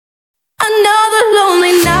Another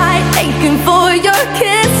lonely night, aching for your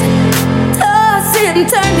kiss, tossing,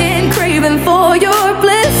 turning, craving for your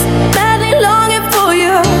bliss, madly longing for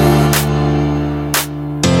you,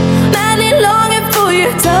 madly longing for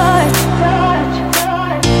your touch.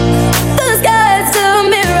 The sky's a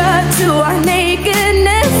mirror to our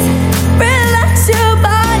nakedness. Relax your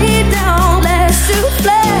body down, let's do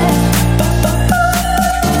flesh,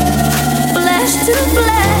 flesh to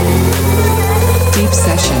flesh. Deep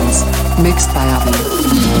Sessions, mixed by Abee.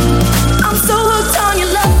 I'm so hooked on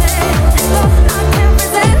your loving, I can't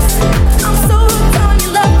resist. I'm so hooked on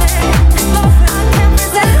your loving, I can't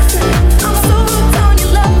resist. I'm so hooked on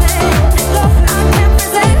your loving, I can't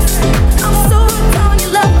resist. I'm so hooked on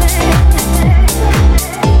your loving.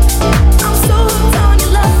 I'm so hooked on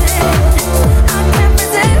your loving, I can't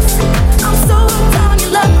resist. I'm so hooked on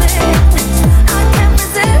your loving, I can't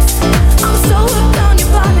resist. I'm so hooked on your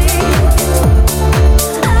body.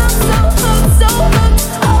 I'm so hooked on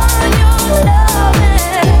your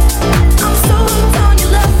loving. I'm so hooked on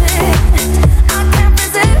your loving. I can't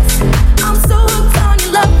resist. I'm so hooked on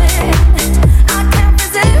your loving. I can't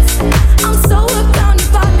resist. I'm so hooked on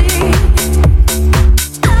your body.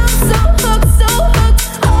 I'm so hooked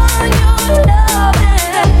on your loving.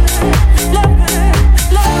 Loving,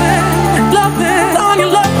 loving, loving on your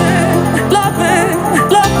loving. Loving,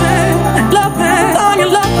 loving, loving on your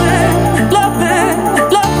loving. Loving,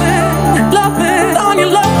 loving, loving on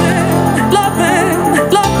your loving. Loving,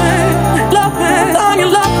 loving, loving on your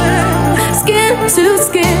loving. Skin to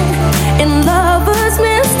skin in lover's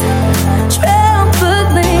mist,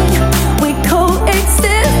 trembling we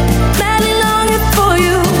coexist. Madly longing for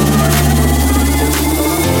you,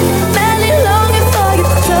 madly longing for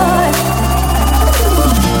your touch.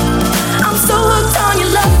 I'm so hooked on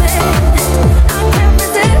your loving, I can't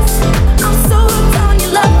resist. I'm so hooked on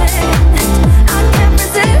your loving, I can't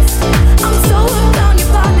resist. I'm so hooked on your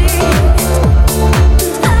body.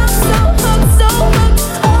 I'm so hooked on your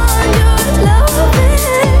loving.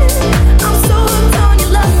 I'm so hooked on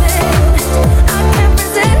your loving, I can't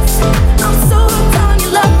resist. I'm so hooked on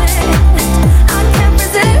your loving, I can't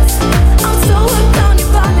resist. I'm so hooked on your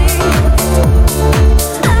body. I'm so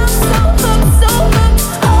hooked on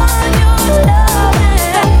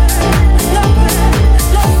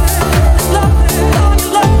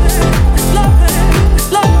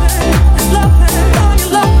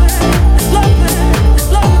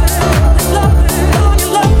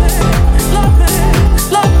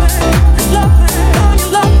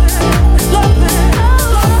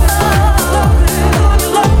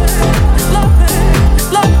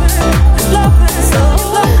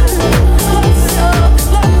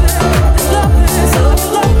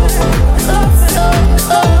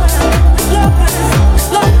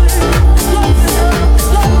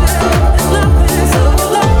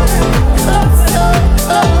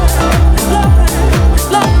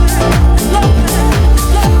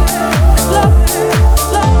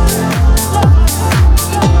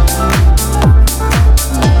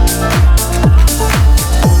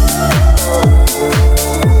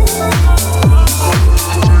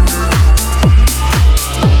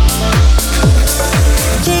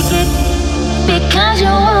take it because you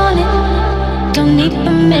want it. Don't need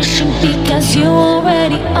permission because you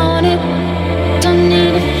already on it. Don't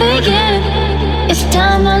need to fake it. It's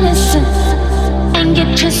time to listen and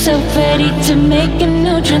get yourself ready to make a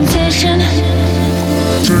new transition.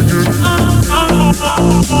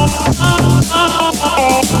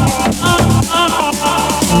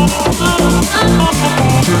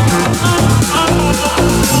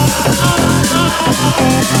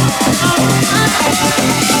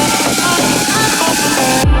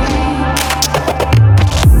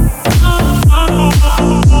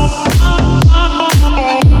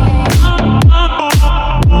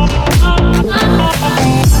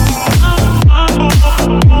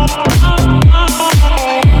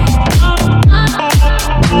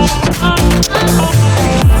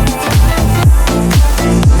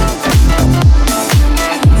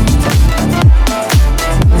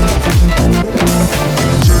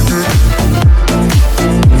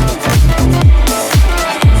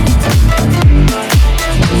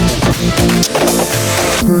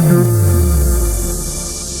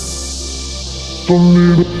 Don't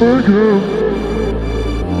need to fake it.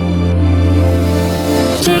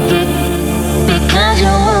 Take it because you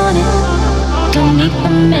want it. Don't need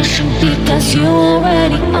permission because you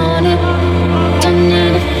already on it. Don't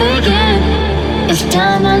need to fake it. It's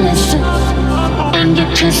time to listen and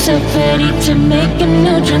get yourself ready to make a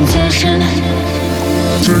new transition.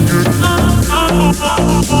 Take it.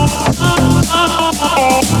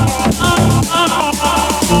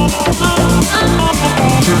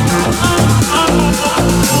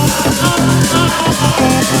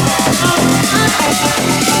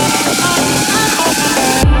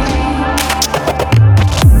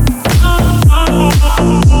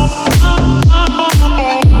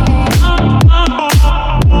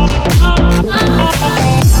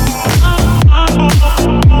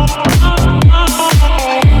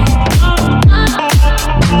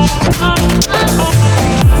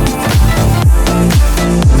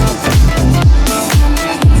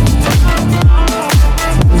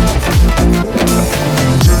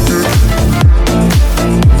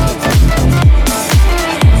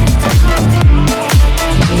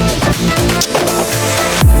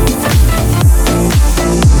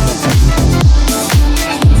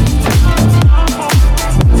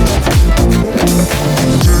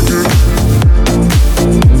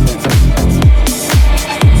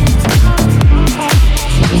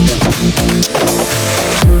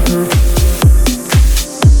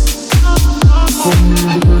 I'm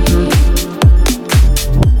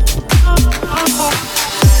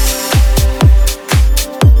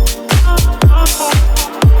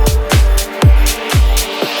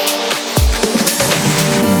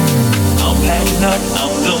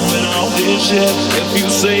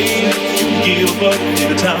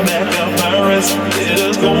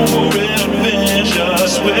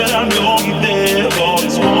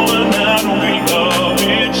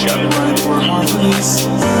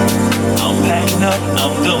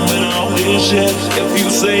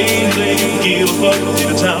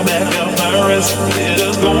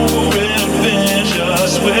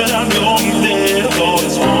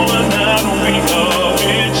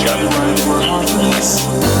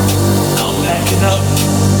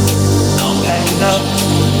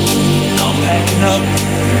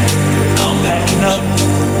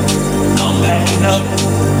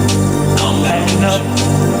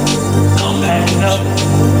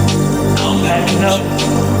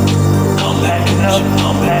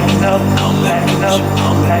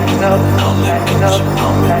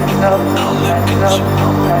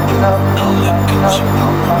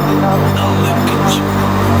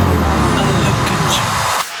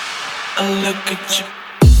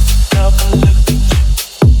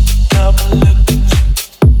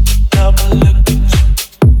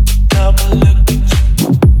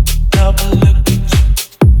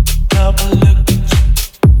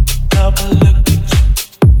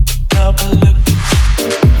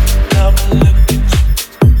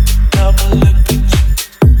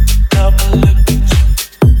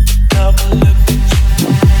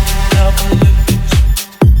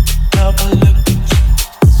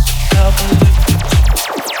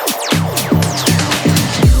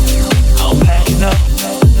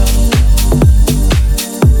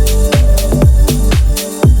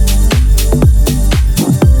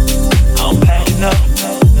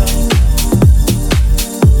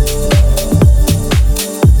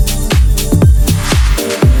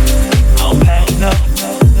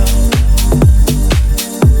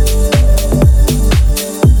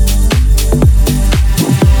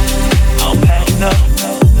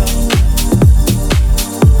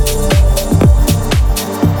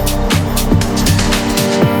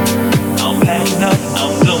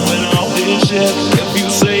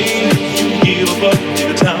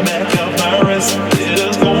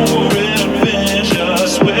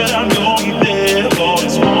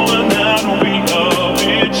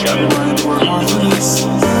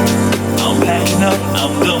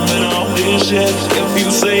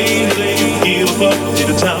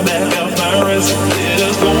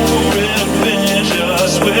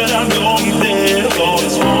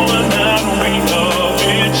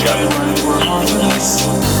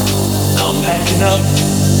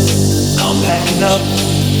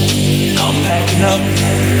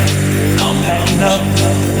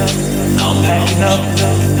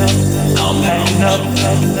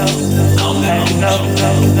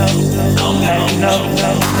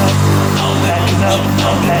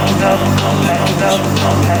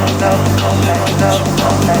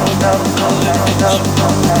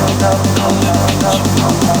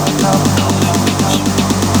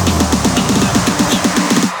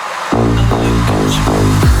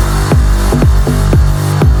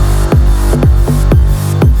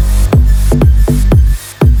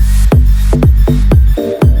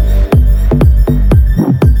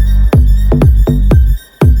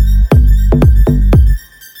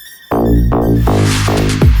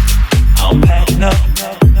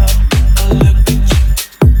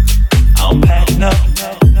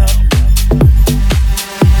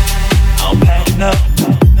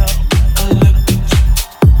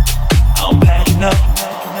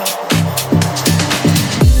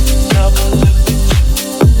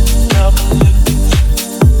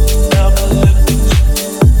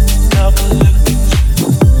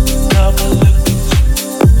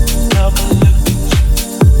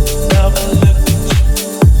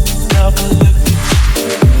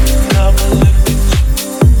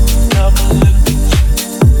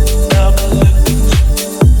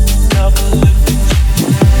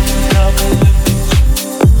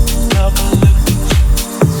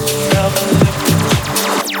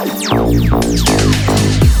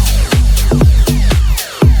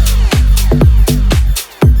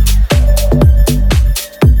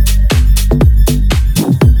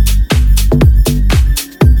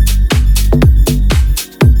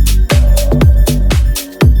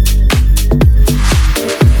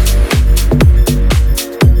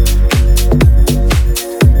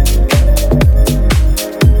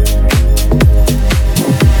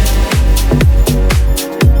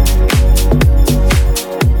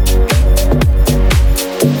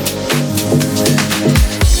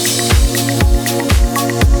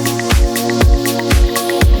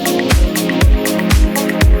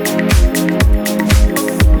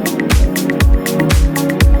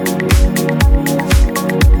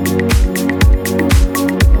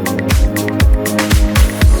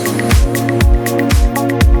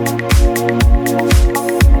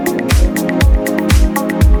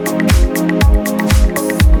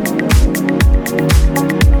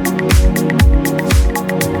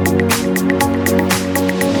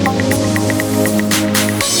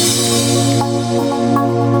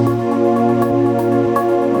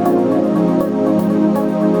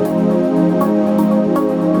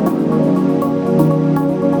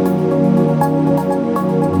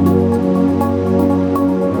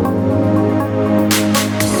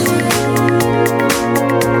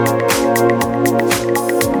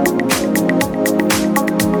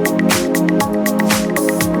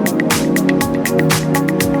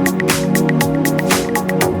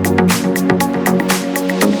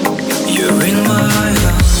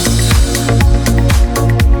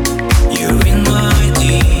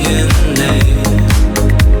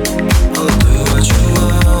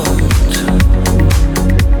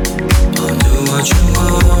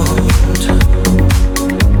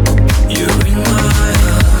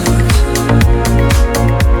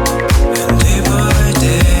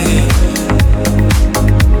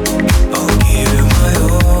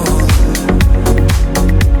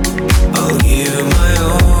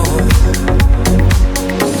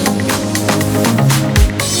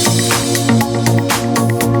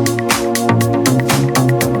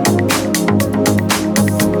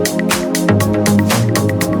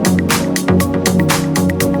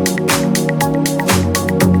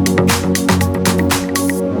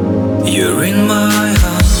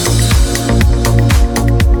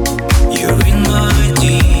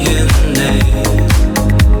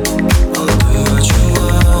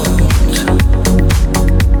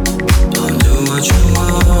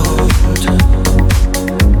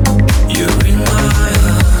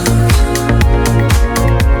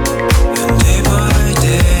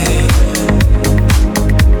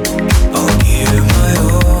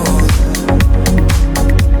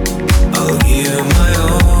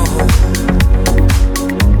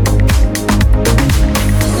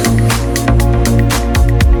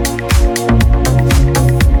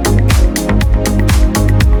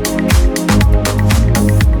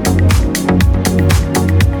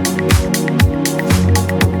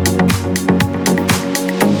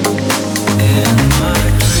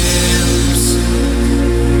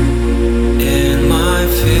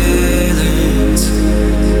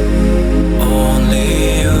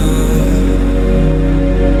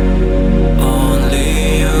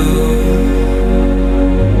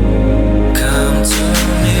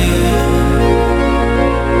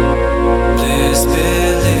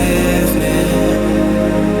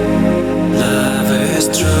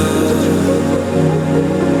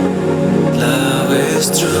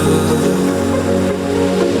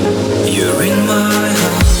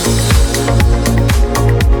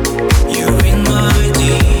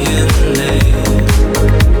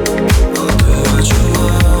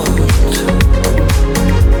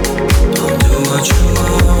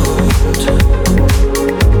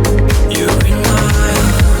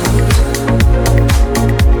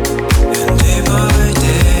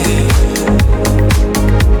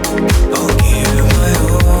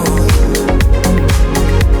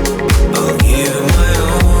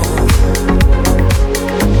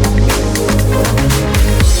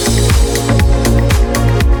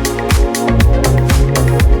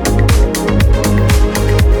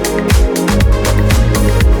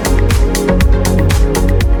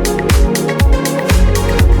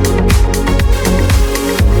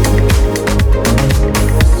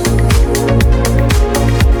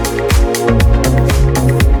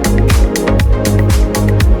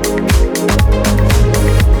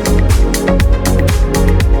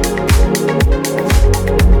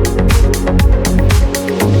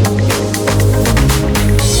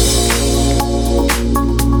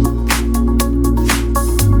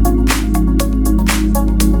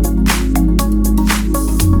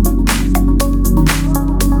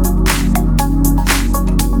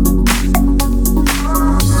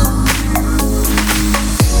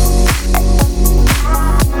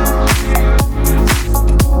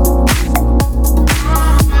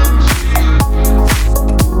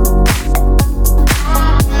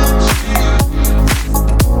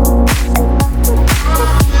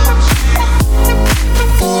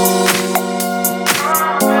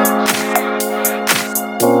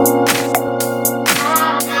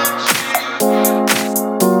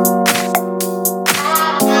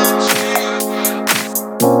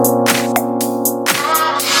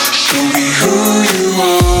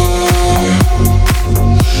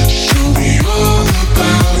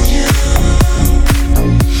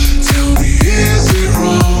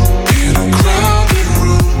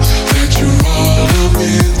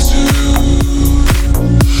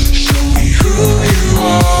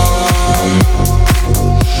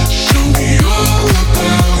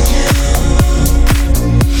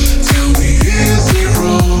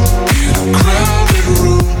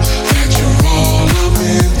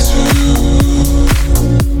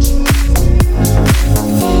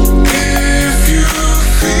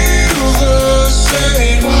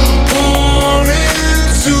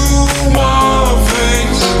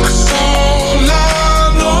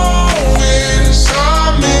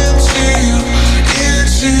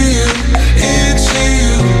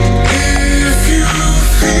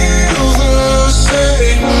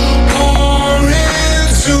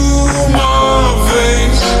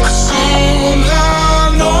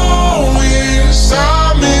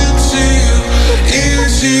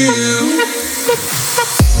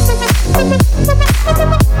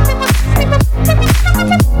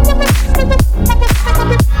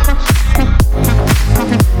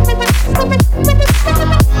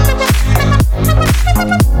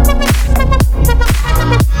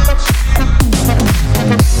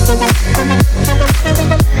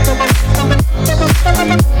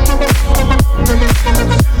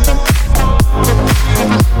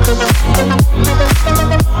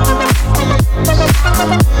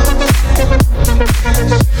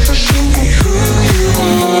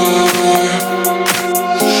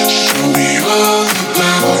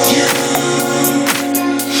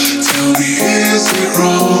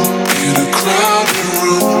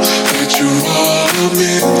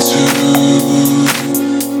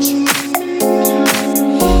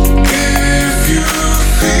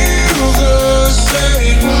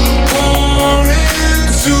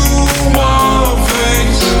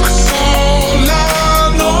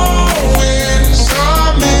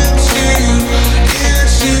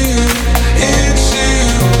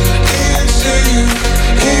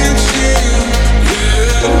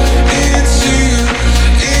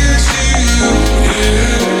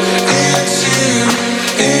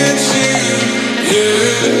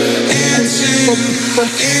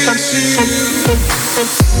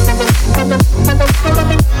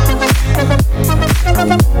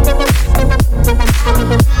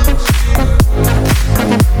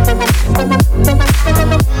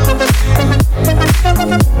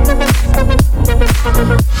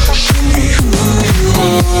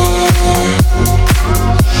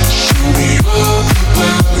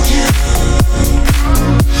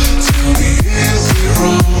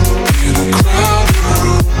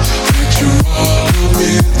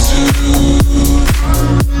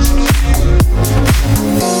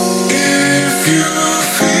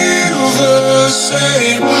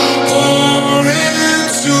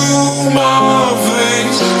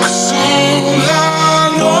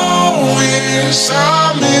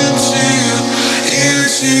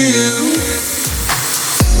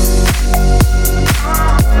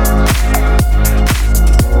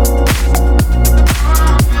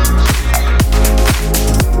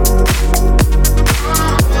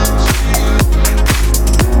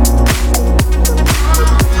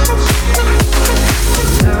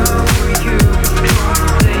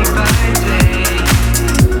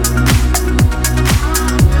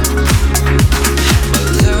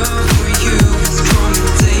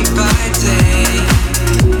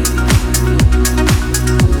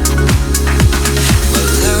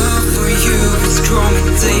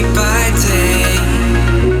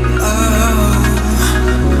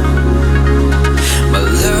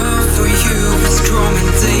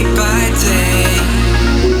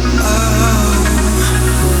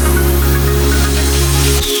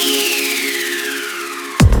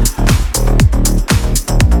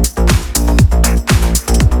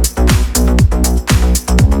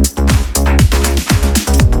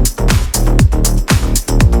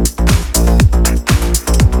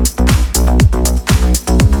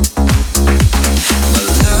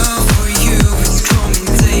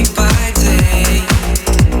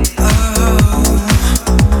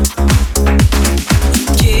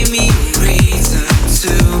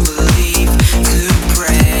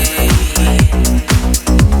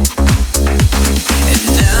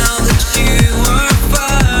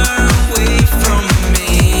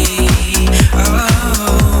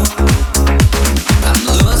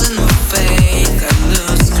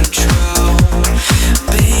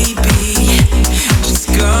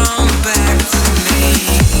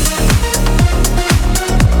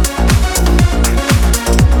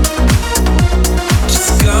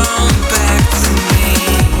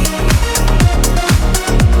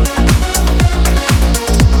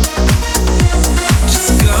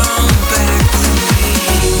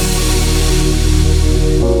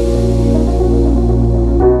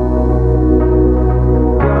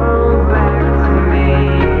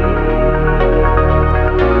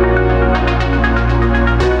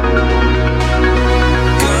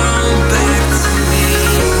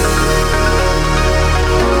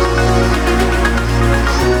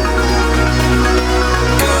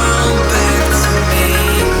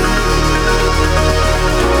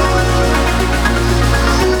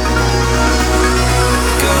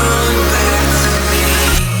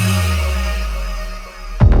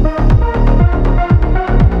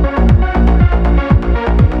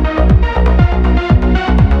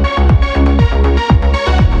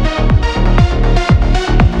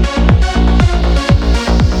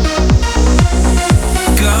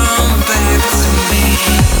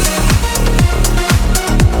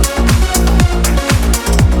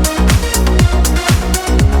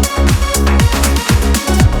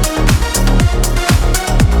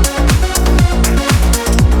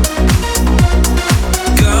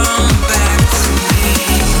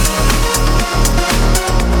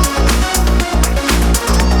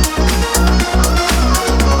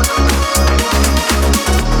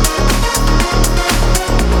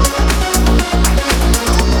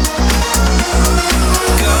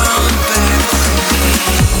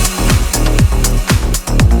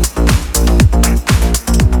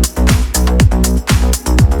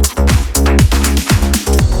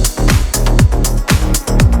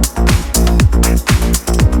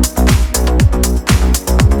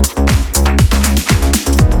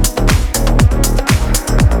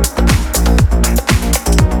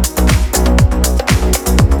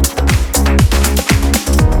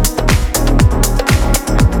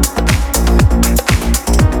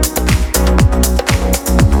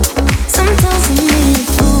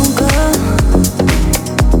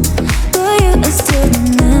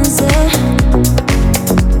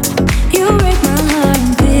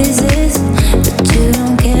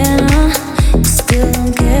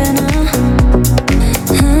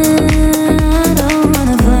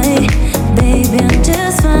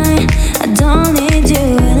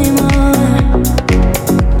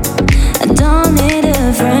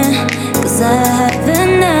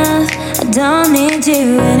don't need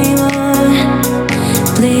you anymore.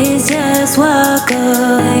 Please just walk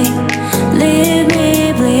away. Leave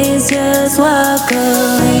me, please just walk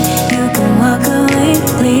away. You can walk away,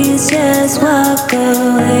 please just walk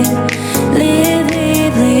away. Leave me,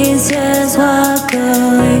 please just walk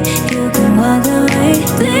away. You can walk away,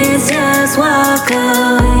 please just walk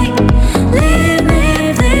away. Leave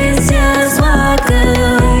me, please just walk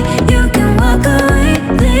away. You can walk away,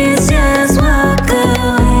 please just walk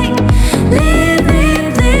away. Leave me,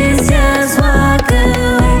 please just walk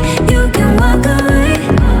away. You can walk away.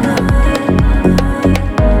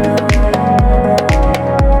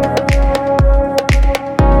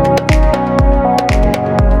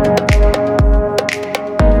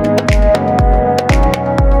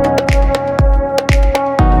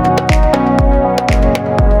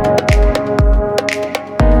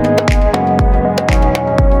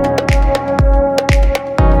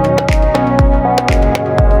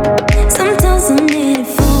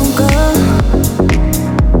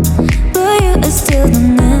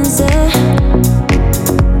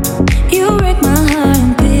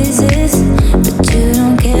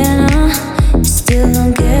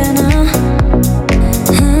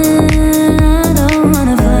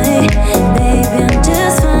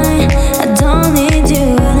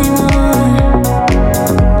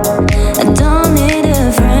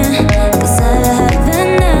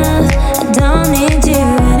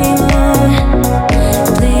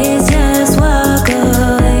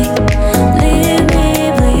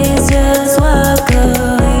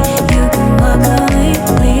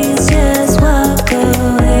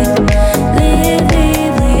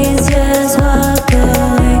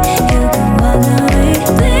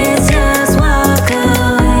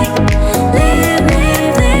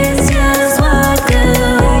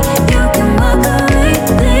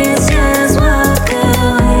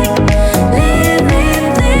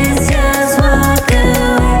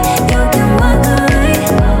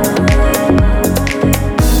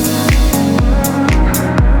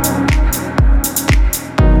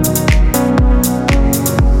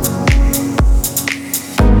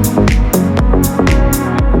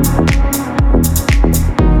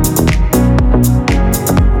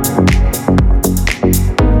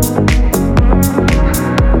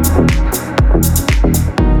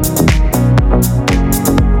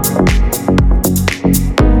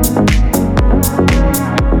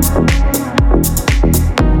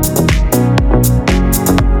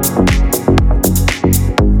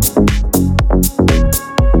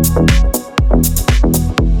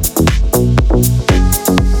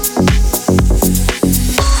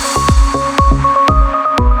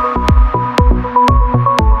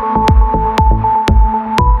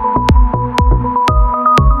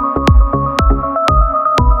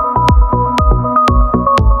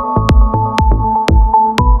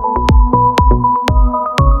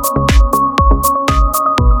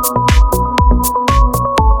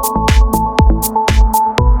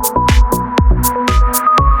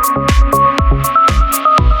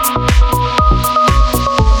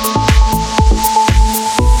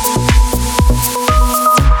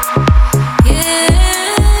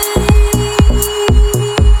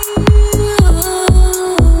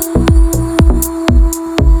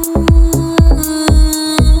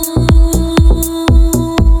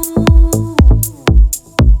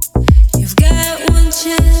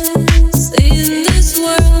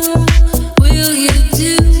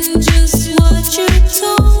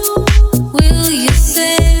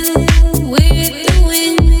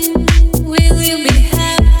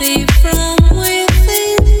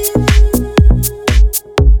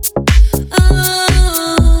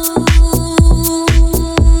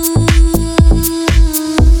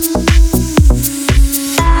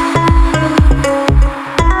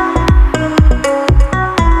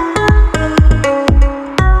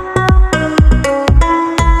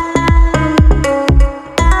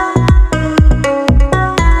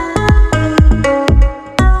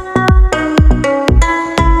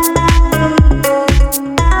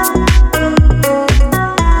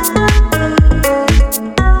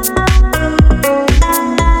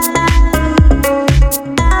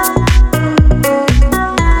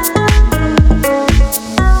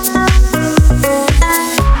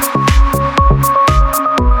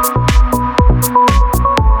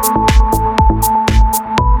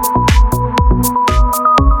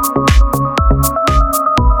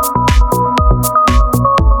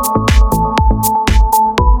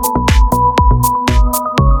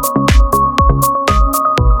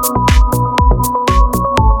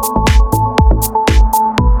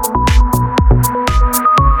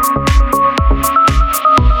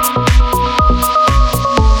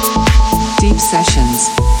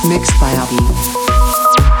 Mixed by Abee.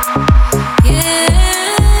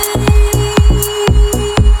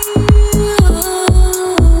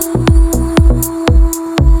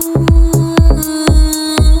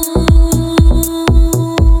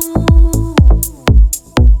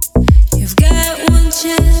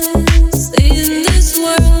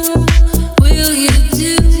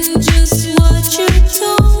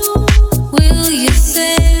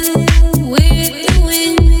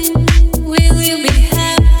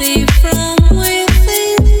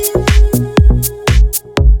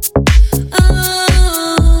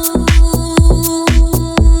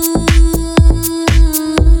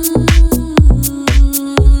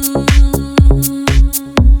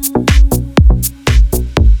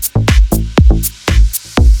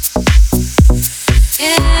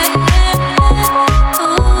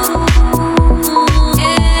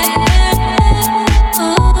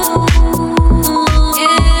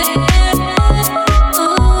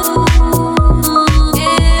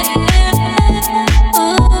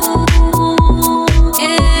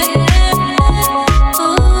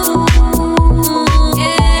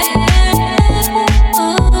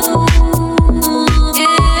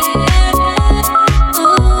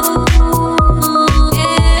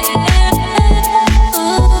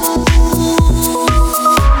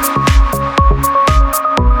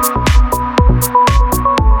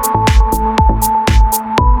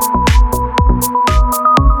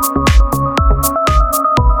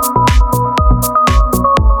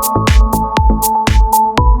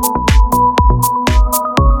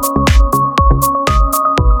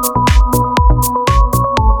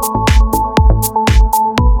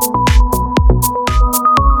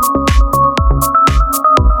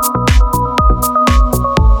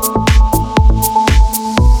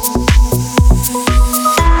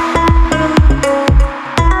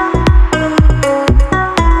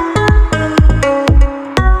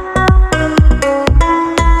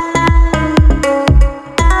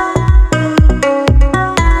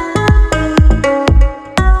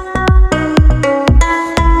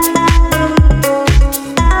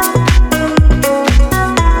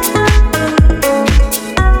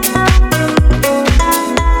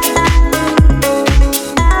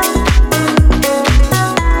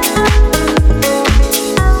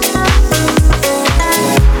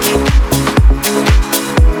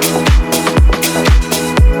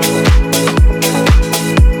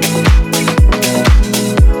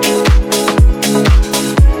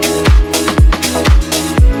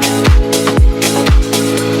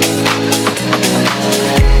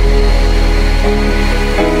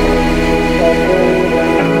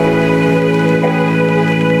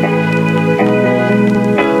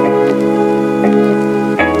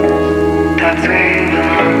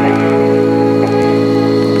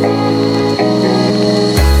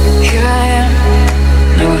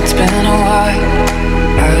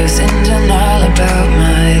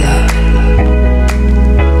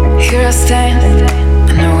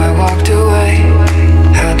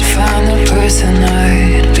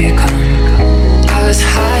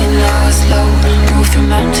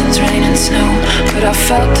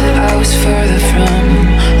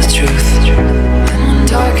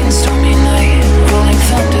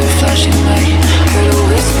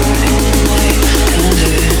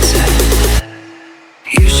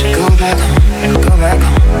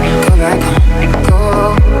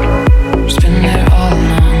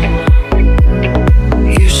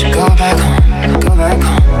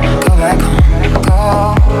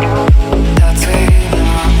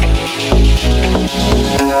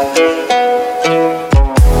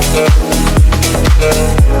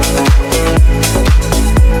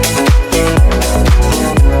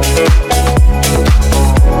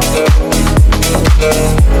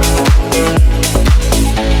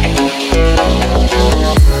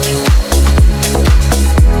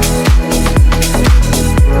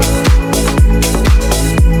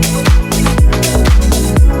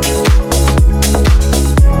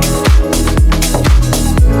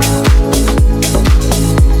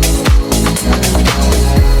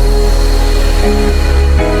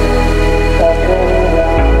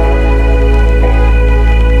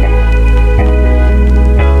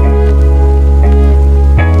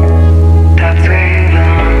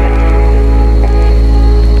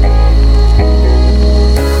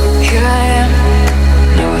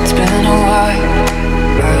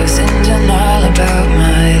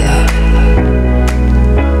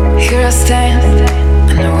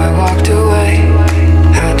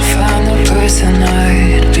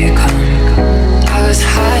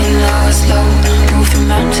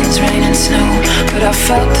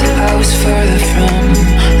 further from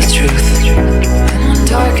the truth. And one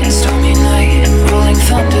dark and stormy night, rolling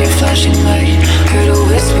thunder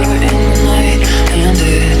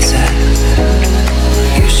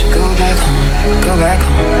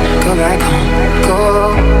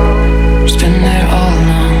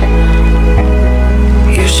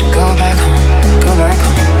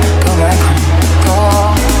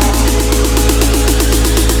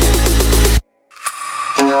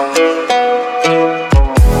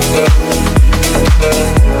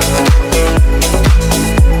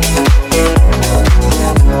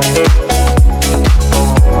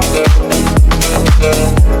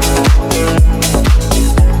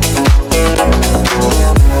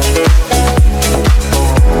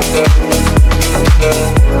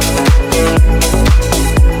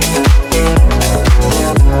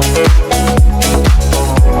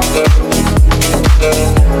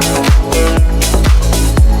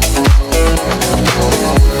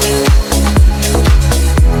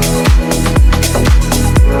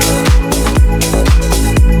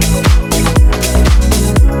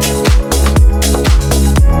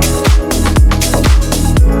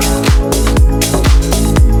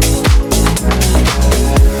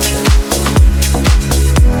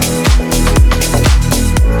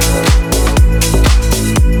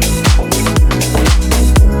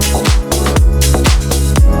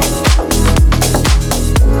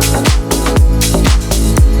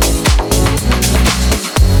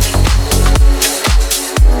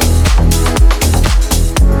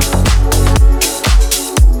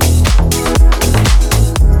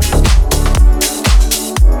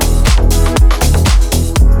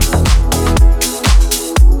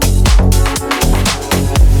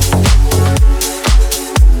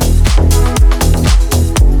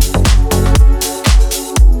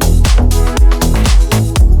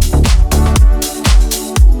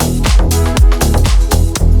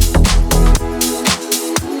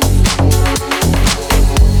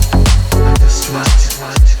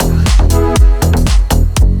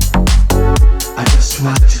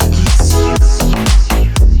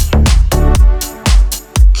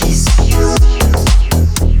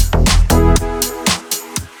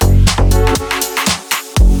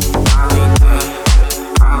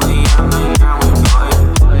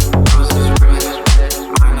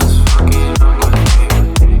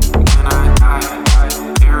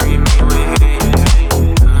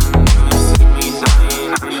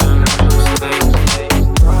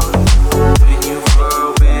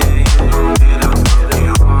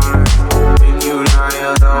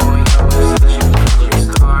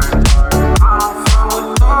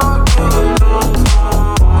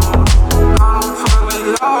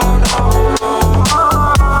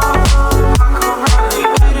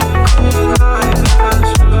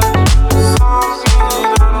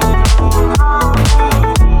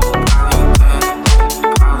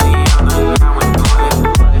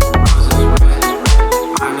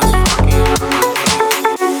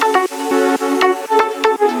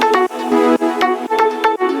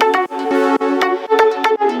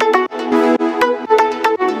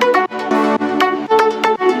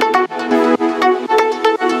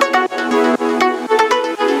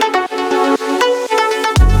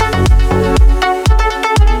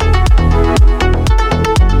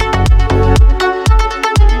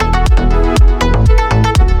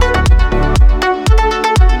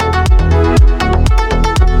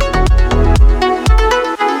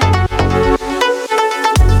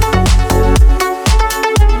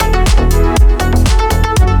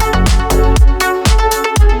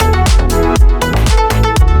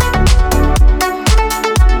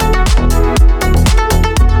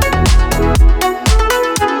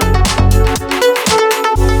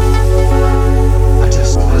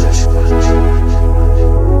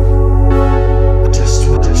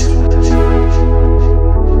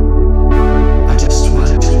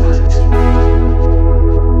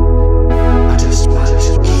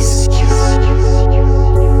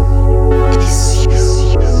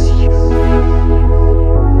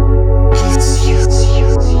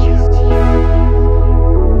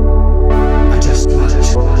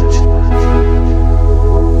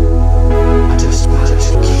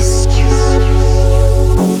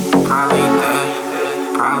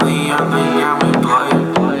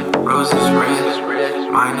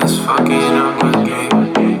is fucking up my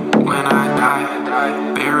game. When I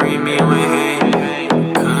die, bury me with hate.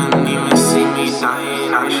 Couldn't even see me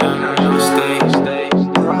dying, I shouldn't have stayed.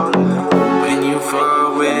 When you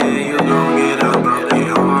fall away, you gon' get a broken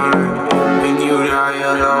heart. When you die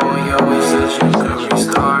alone, you always said you could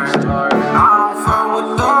restart. I don't fuck with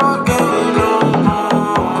the game no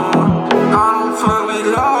more. I don't fuck with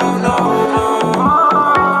love no more.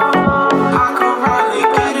 I could probably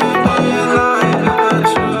get it big like that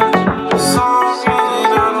you. Song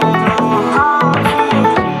and I don't know how I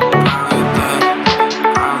feel. Probably dead,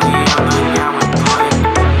 probably on the ground with blood.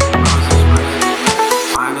 Roses red,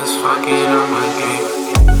 mine is fucking up my game.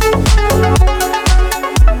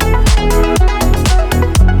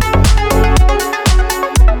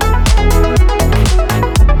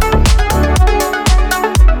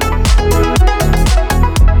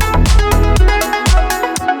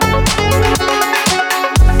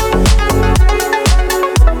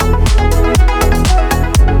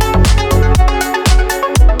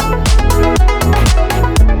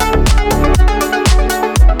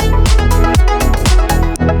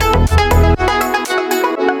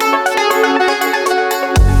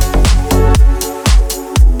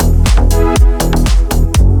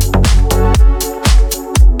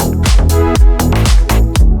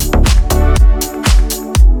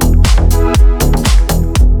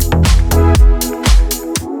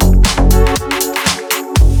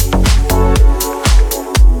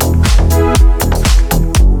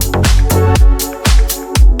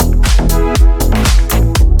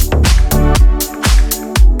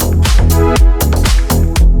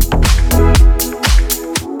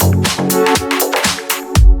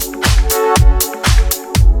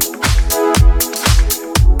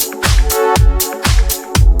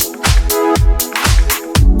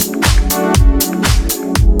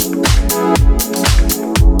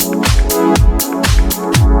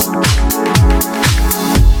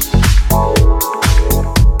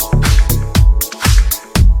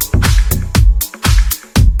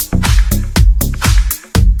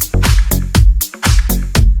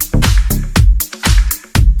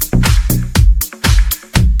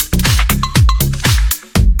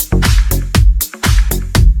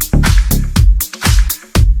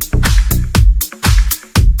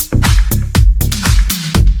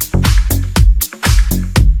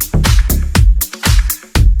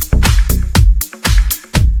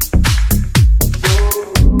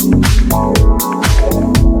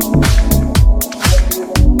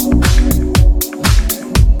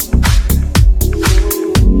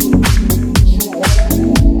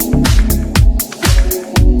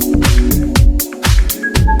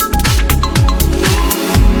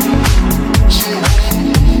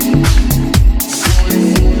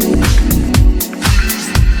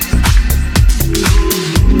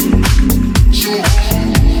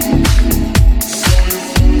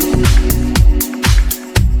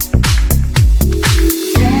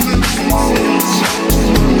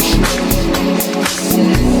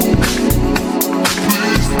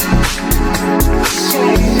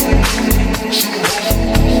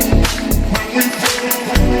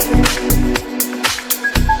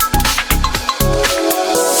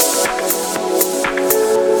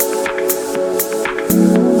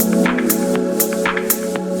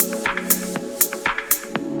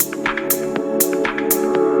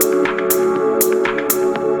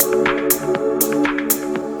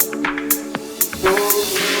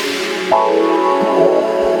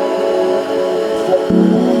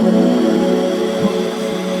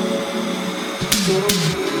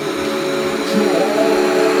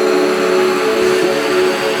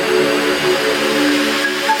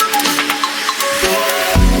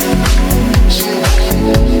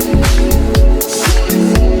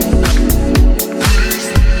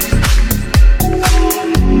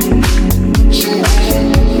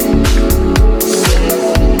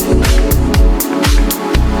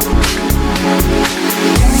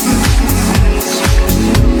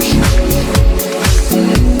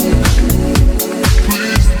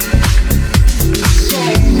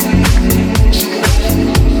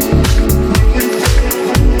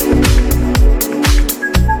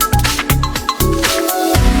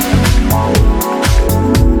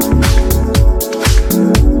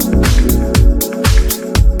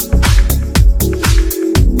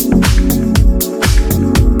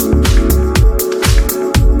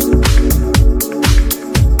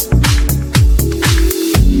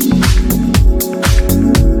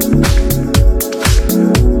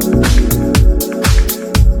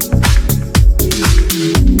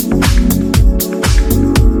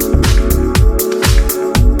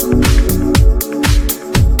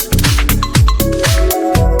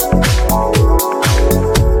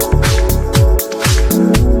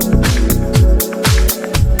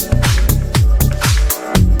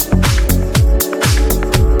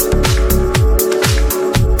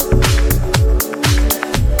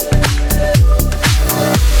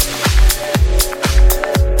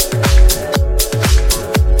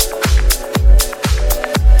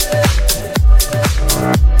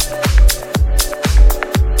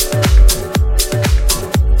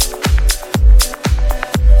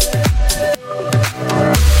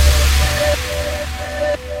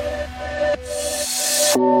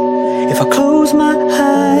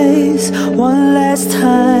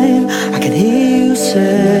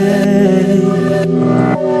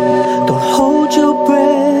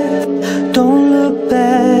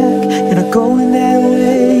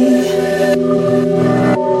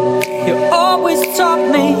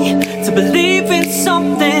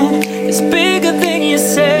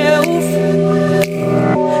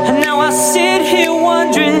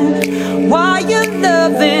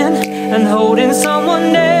 and holding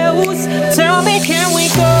someone else. Tell me, can we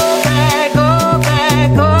go back, go back,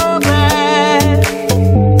 go back?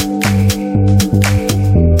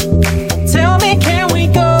 Tell me, can we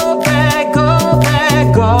go back, go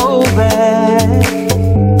back, go back?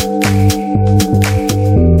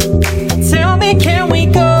 Tell me, can we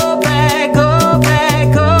go back, go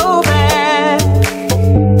back, go back?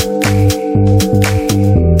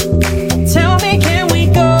 Tell me, can we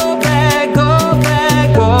go back, go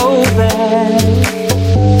back, go back?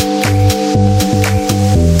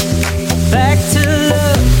 Back to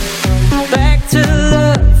love, back to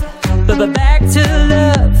love, back to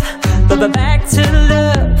love, back to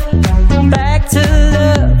love, back to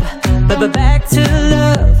love, back to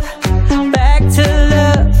love, back to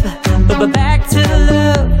love, back to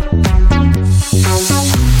love.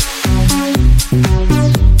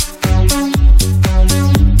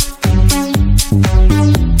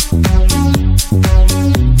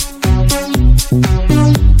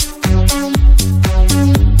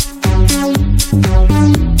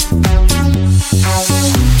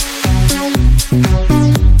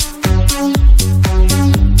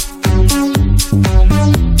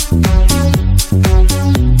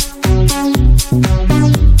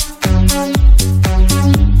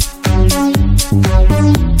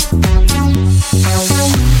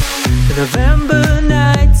 November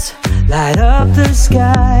nights light up the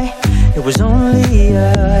sky. It was only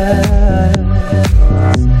us.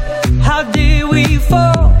 How did we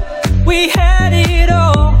fall? We had it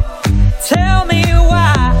all. Tell me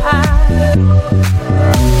why.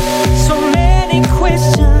 So many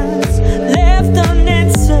questions left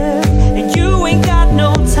unanswered, and you ain't got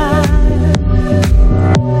no time.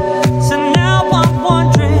 So now I'm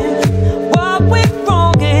wondering what went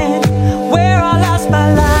wrong and where I lost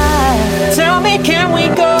my life. Tell me, can we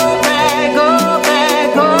go back, go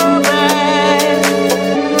back, go back?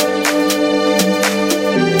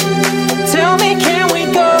 Tell me, can we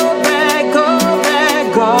go back, go back,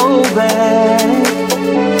 go back?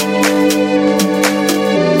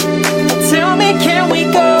 Tell me, can we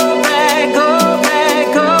go back, go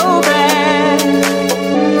back, go back?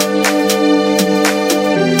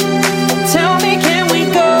 Tell me, can we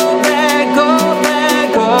go back, go back,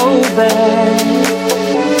 go back?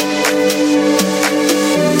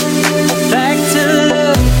 Back to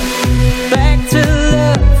love, back to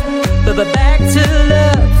love, back to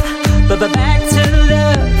love, back to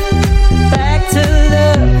love, back to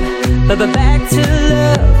love, back to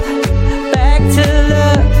love, back to love,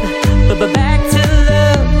 back to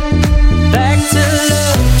love, back to love, back to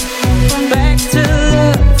love, back to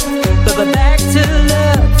love,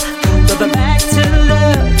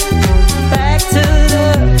 back to love, back to love,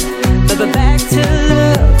 back to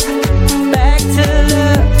love, back to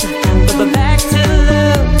love, back to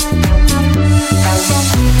love.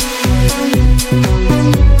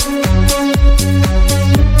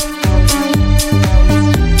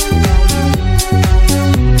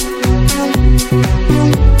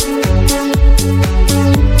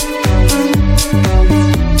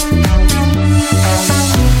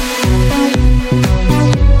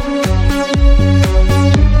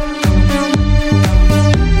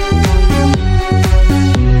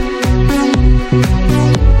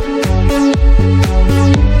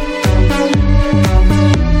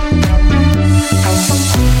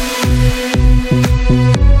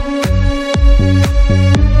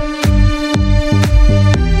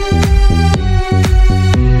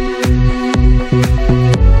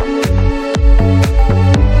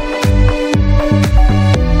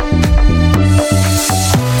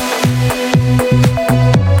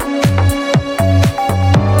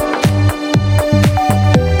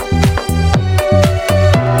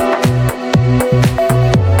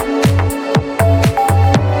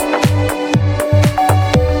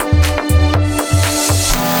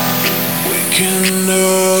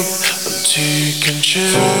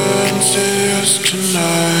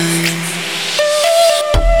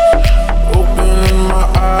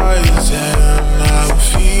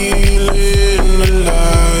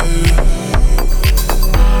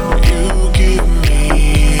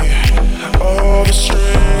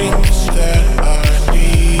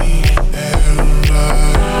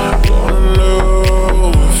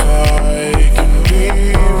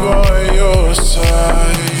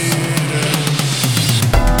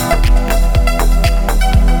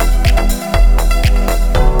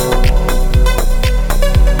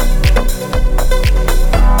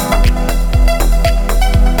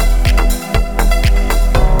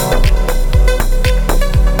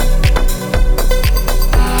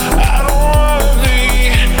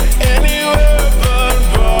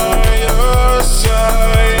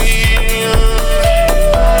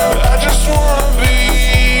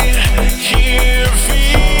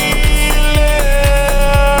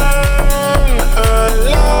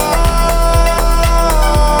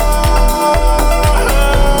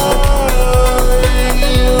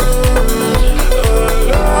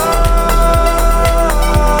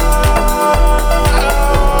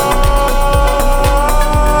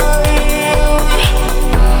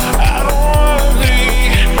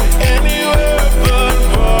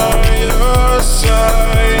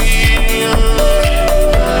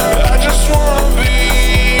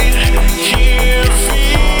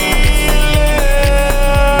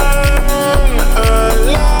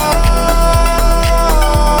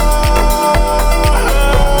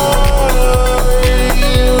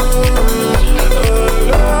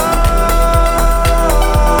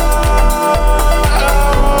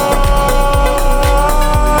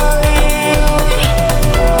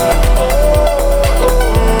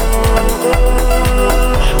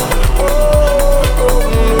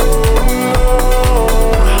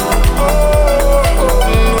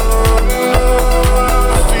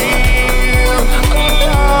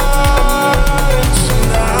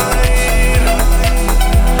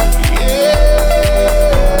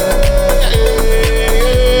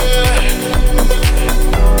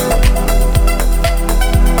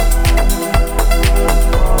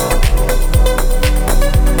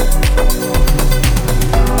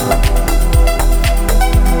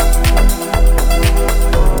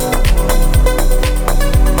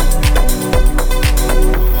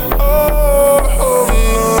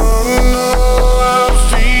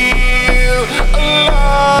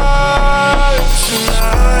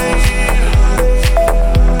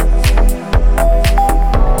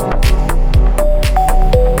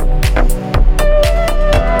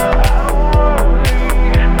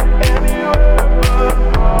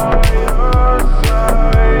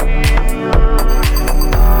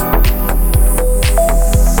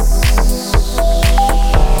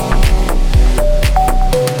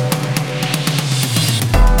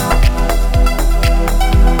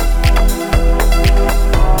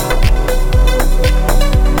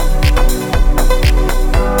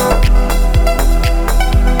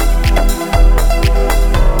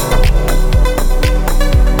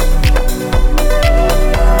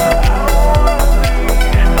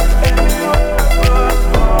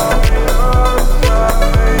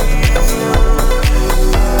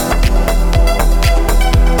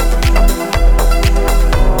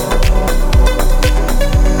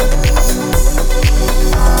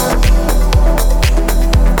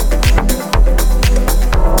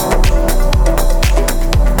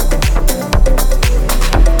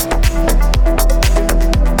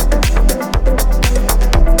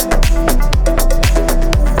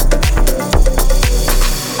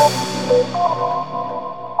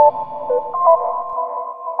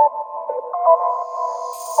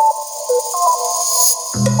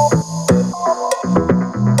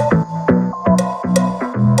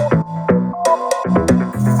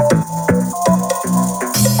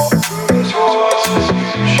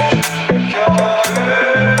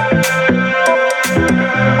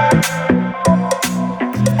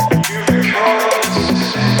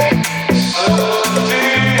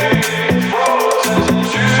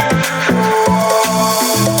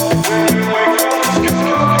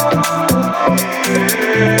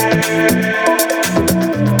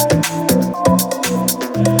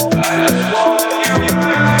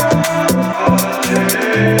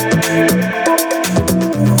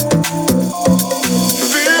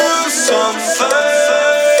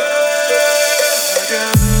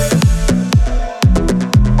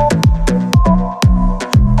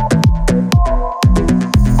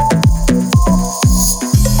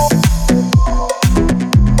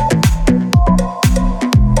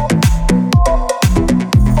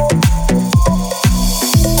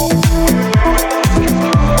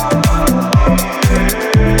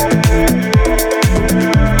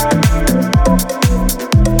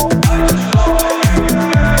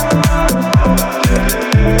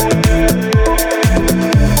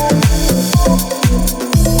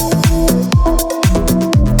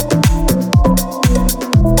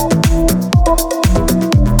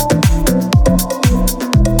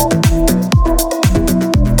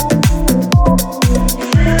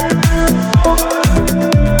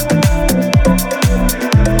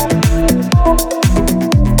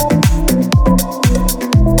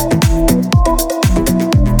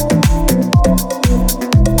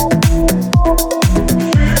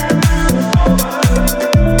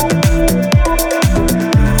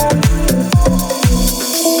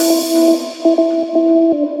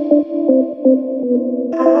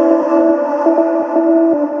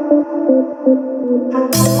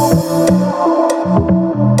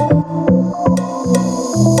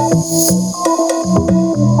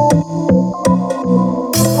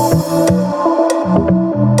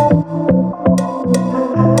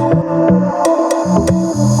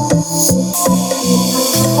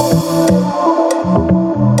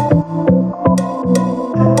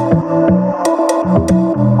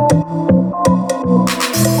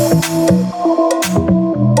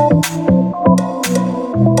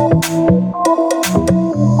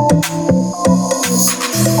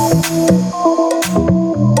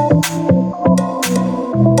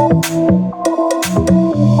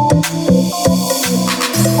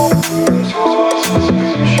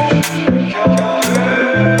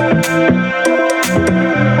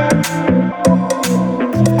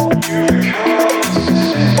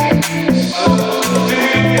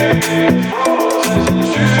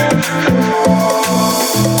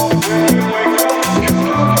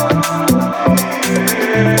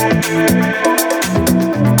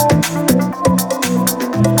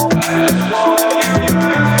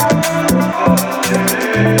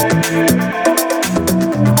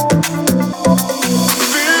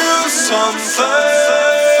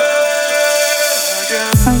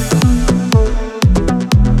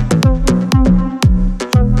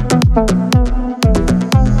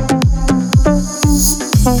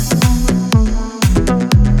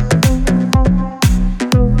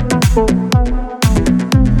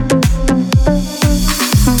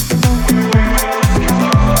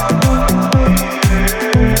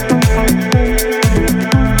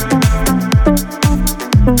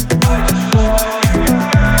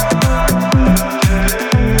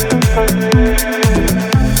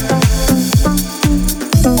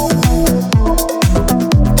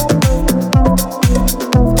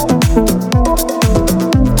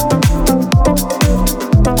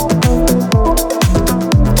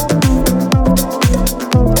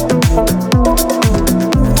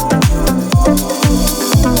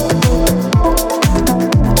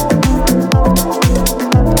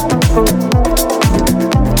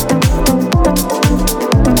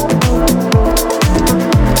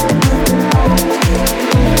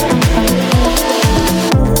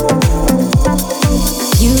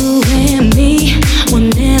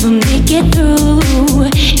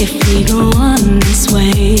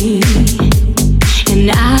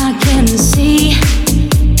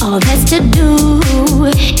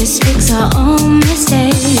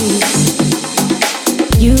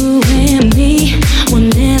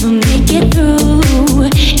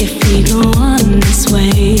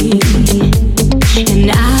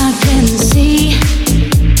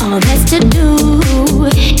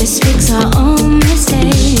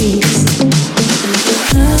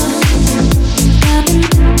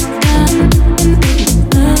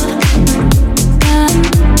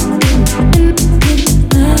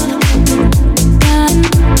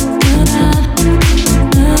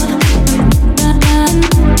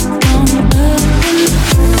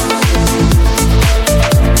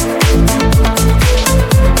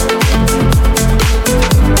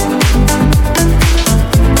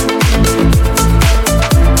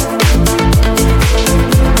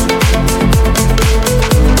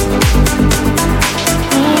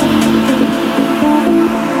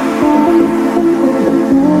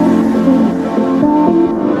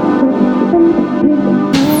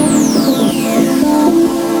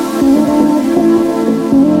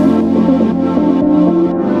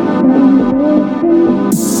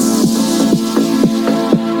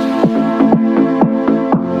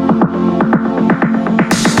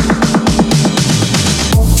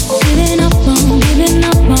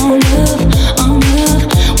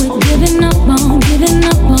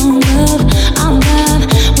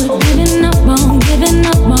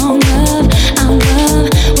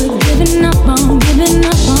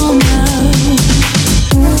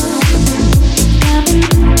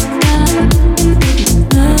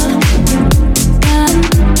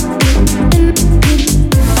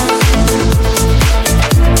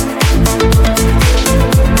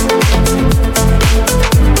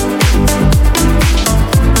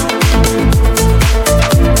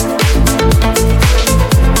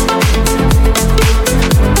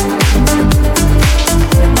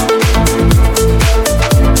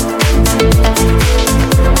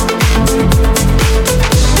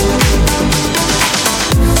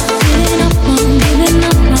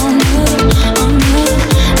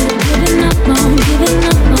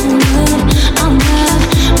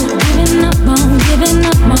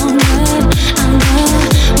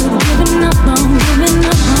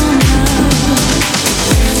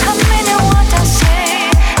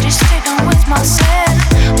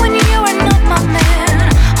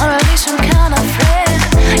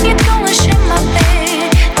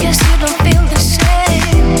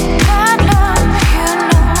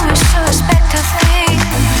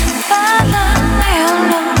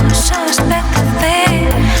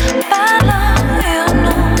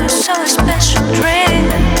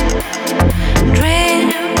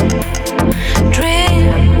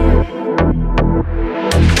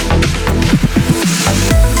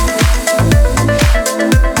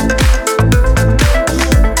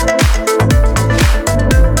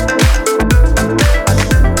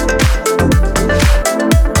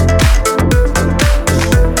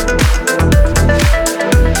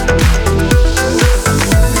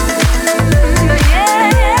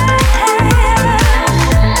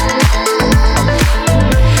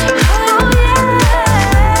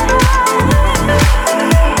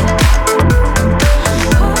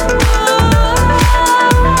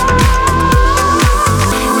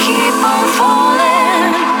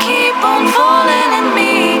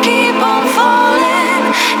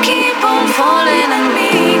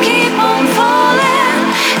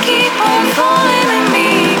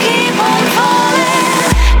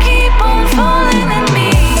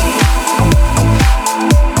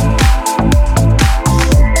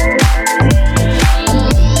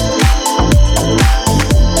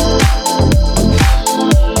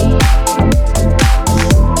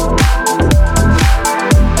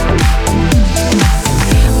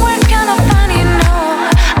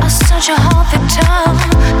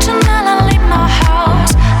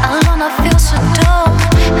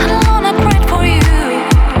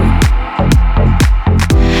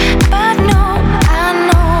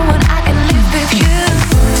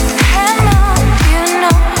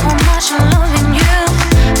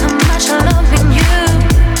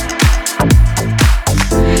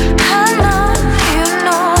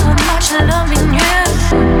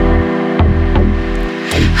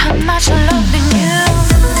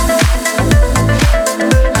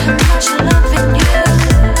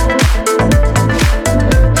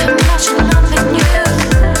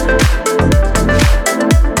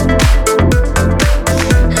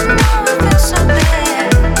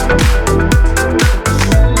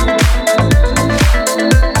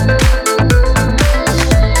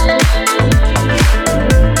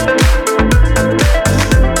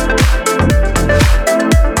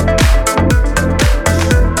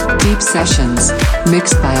 Sessions,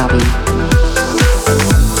 mixed by Abee.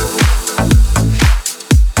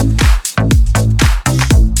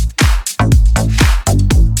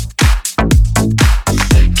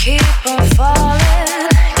 Keep on falling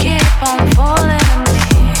on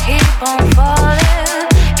me, keep on falling.